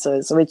the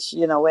answers, which,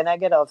 when I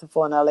get off the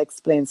phone, I'll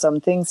explain some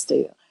things to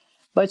you.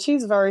 But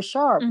she's very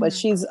sharp. But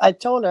Hmm. I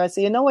told her, I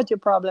said, you know what your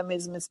problem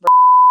is, Miss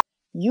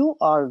You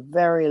are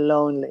very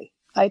lonely.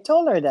 I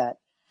told her that.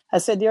 I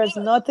said, there's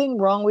nothing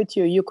wrong with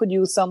you. You could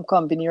use some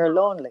company. You're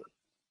lonely.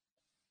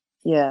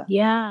 Yeah.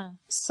 Yeah.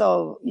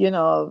 So,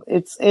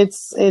 it's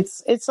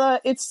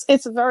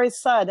very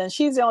sad. And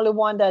she's the only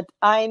one that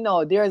I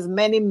know. There's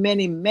many,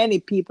 many, many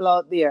people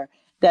out there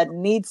that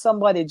need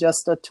somebody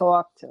just to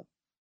talk to.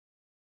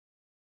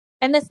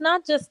 And it's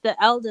not just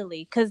the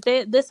elderly, because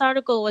this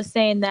article was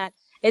saying that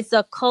it's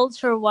a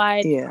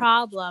culture-wide Yeah.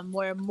 problem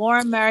where more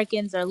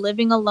Americans are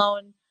living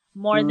alone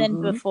more than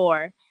Mm-hmm.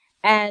 before,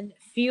 and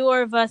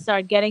fewer of us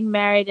are getting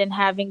married and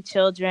having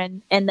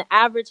children, and the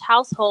average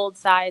household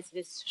size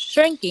is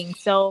shrinking.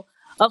 So,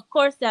 of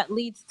course, that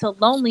leads to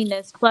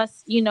loneliness.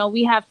 Plus,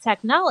 we have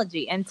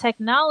technology, and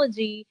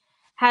technology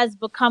has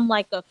become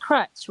like a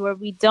crutch where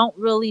we don't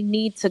really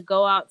need to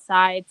go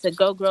outside to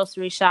go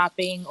grocery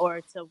shopping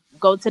or to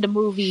go to the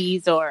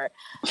movies or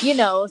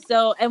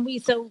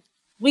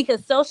we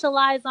could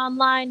socialize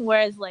online,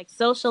 whereas like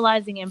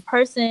socializing in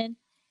person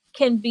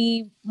can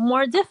be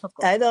more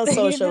difficult. I don't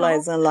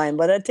socialize online,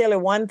 but I tell you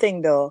one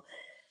thing though,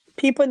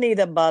 people need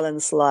a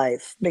balanced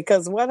life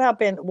because what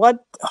happened,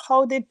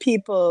 how did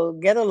people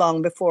get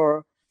along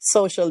before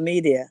social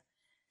media?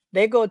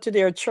 They go to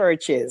their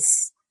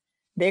churches,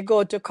 they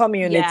go to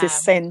community Yeah.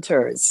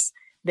 centers,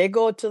 they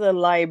go to the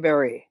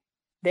library,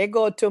 they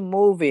go to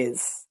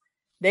movies,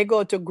 they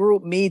go to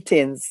group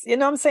meetings. You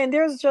know what I'm saying?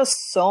 There's just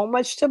so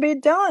much to be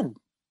done.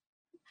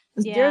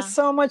 There's Yeah.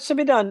 so much to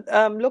be done.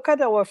 Look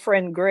at our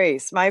friend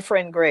Grace, my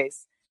friend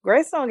Grace.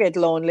 Grace don't get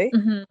lonely.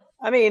 Hmm.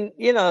 I mean,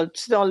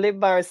 she don't live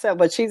by herself,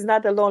 but she's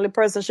not a lonely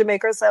person. She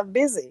make herself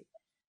busy.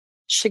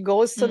 She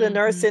goes to the Hmm.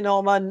 nursing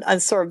home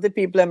and serve the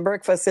people and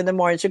breakfast in the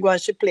morning. She go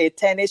and she play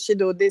tennis. She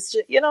do this.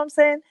 You know what I'm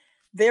saying?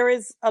 There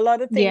is a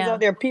lot of things Yeah.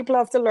 out there. People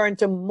have to learn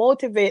to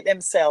motivate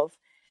themselves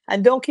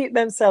and don't keep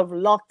themselves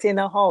locked in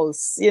a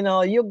house.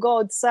 You go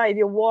outside,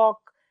 you walk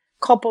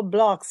couple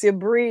blocks, you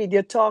breathe,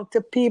 you talk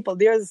to people.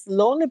 There's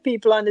lonely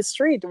people on the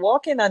street,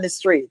 walking on the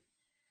street.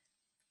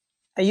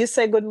 And you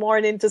say good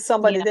morning to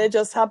somebody. Yeah. They're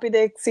just happy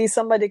they see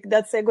somebody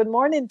that say good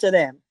morning to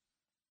them.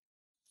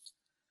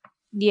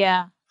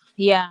 Yeah.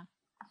 Yeah.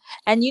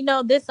 And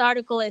this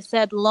article, it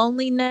said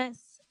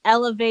loneliness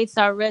elevates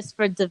our risk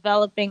for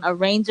developing a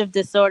range of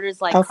disorders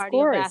like Of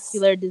course.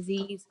 cardiovascular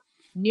disease,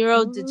 Mm-hmm.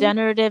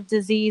 neurodegenerative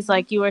disease,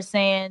 like you were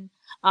saying.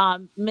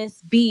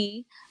 Miss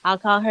B, I'll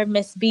call her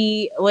Miss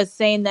B, was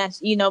saying that,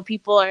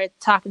 people are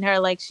talking to her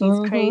like she's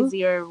Mm-hmm.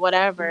 crazy or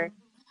whatever.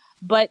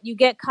 But you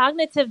get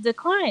cognitive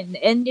decline,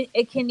 and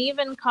it can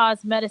even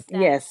cause metastatic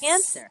Yes.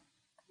 cancer.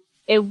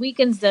 It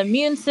weakens the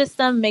immune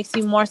system, makes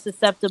you more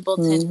susceptible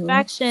to Mm-hmm.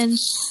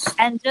 infections.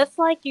 And just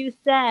like you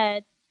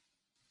said,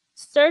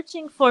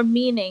 searching for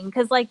meaning,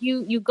 because like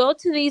you go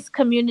to these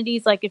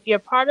communities, like if you're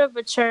part of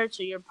a church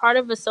or you're part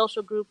of a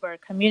social group or a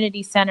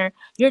community center,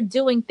 you're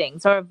doing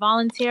things, or a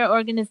volunteer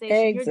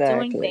organization, you're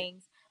doing Exactly.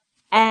 things,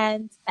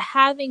 and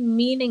having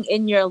meaning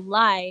in your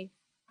life,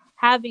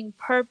 having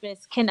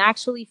purpose can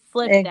actually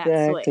flip that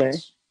Exactly.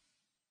 switch.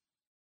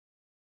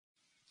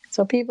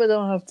 So people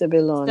don't have to be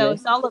So lonely.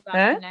 it's all about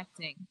Huh?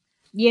 connecting.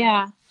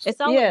 Yeah, it's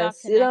all about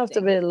Yes, you don't have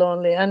to connecting. be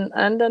lonely. And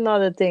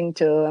another thing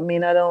too, I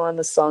mean, I don't want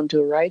to sound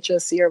too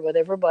righteous here, but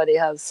everybody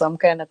has some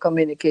kind of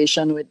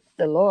communication with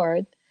the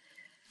Lord.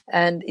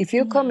 And if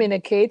you Hmm.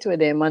 communicate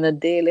with him on a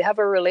daily, have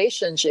a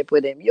relationship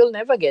with him, you'll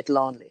never get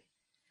lonely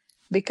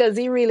because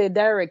he really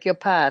direct your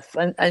path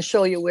and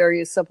show you where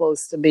you're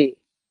supposed to be.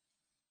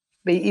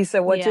 But he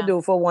said, what you Yeah.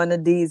 do for one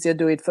of these, you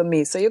do it for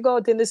me. So you go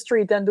out in the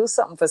street and do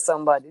something for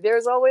somebody.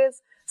 There's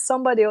always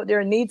somebody out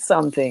there needs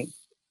something.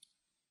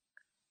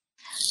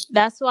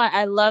 That's why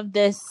I love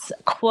this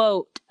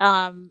quote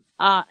in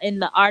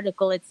the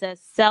article. It says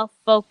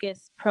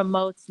self-focus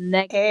promotes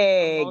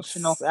negative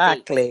emotional states.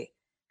 Exactly.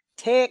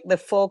 Take the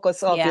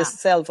focus off Yeah.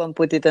 yourself and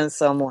put it on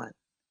someone.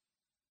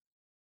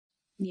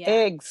 Yeah.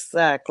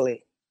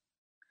 Exactly.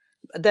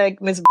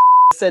 Like Miss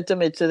said to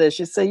me today,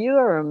 she said, you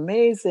are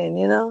amazing,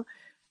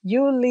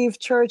 You leave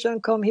church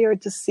and come here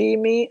to see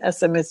me. I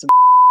said, Miss,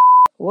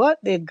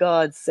 what did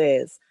God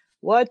says?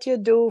 What you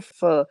do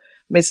for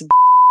Miss,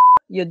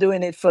 you're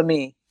doing it for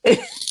me.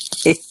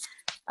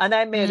 And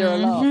I made her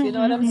laugh. You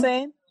know what I'm Mm-hmm.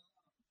 saying?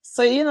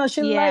 So,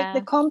 she liked the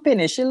Yeah.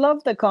 company. She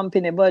loved the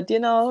company, but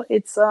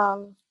it's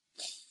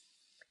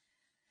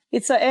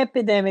It's an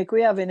epidemic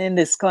we having in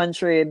this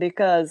country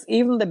because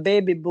even the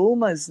baby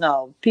boomers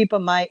now, people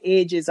my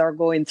ages are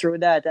going through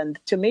that. And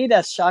to me,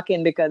 that's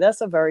shocking because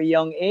that's a very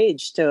young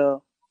age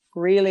to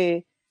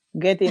really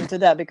get into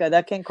that because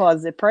that can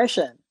cause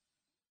depression.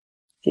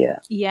 Yeah.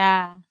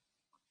 Yeah.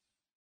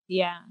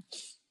 Yeah.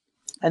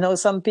 I know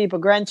some people,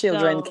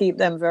 grandchildren, So, keep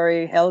them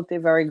very healthy,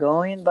 very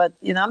going, but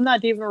I'm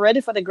not even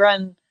ready for the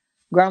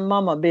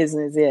grandmama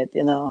business yet.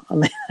 I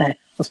mean,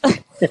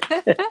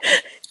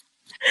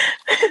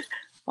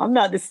 I'm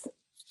not this.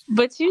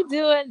 but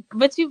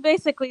you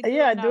basically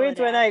Yeah, I doing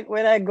do all of it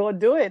when that. I go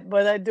do it,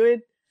 but I do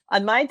it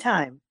on my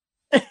time.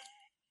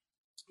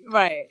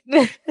 Right.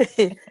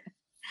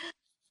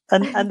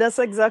 And that's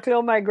exactly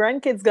how my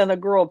grandkids gonna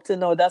grow up to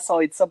know that's how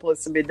it's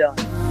supposed to be done.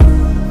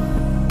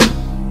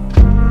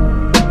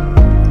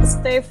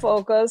 Stay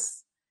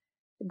focused.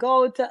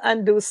 Go out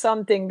and do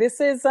something.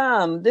 This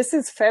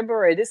is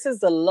February. This is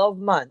the love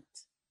month.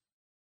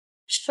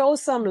 Show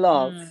some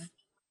love.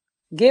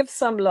 Give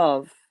some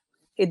love.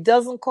 It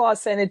doesn't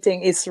cost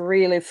anything. It's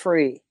really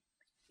free.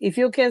 If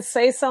you can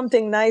say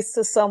something nice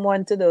to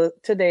someone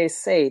today,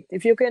 say it.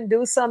 If you can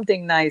do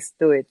something nice,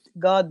 do it.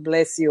 God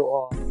bless you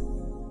all.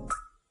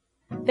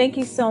 Thank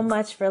you so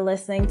much for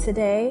listening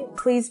today.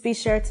 Please be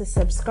sure to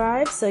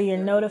subscribe so you're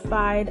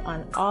notified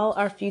on all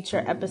our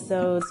future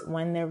episodes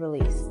when they're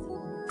released.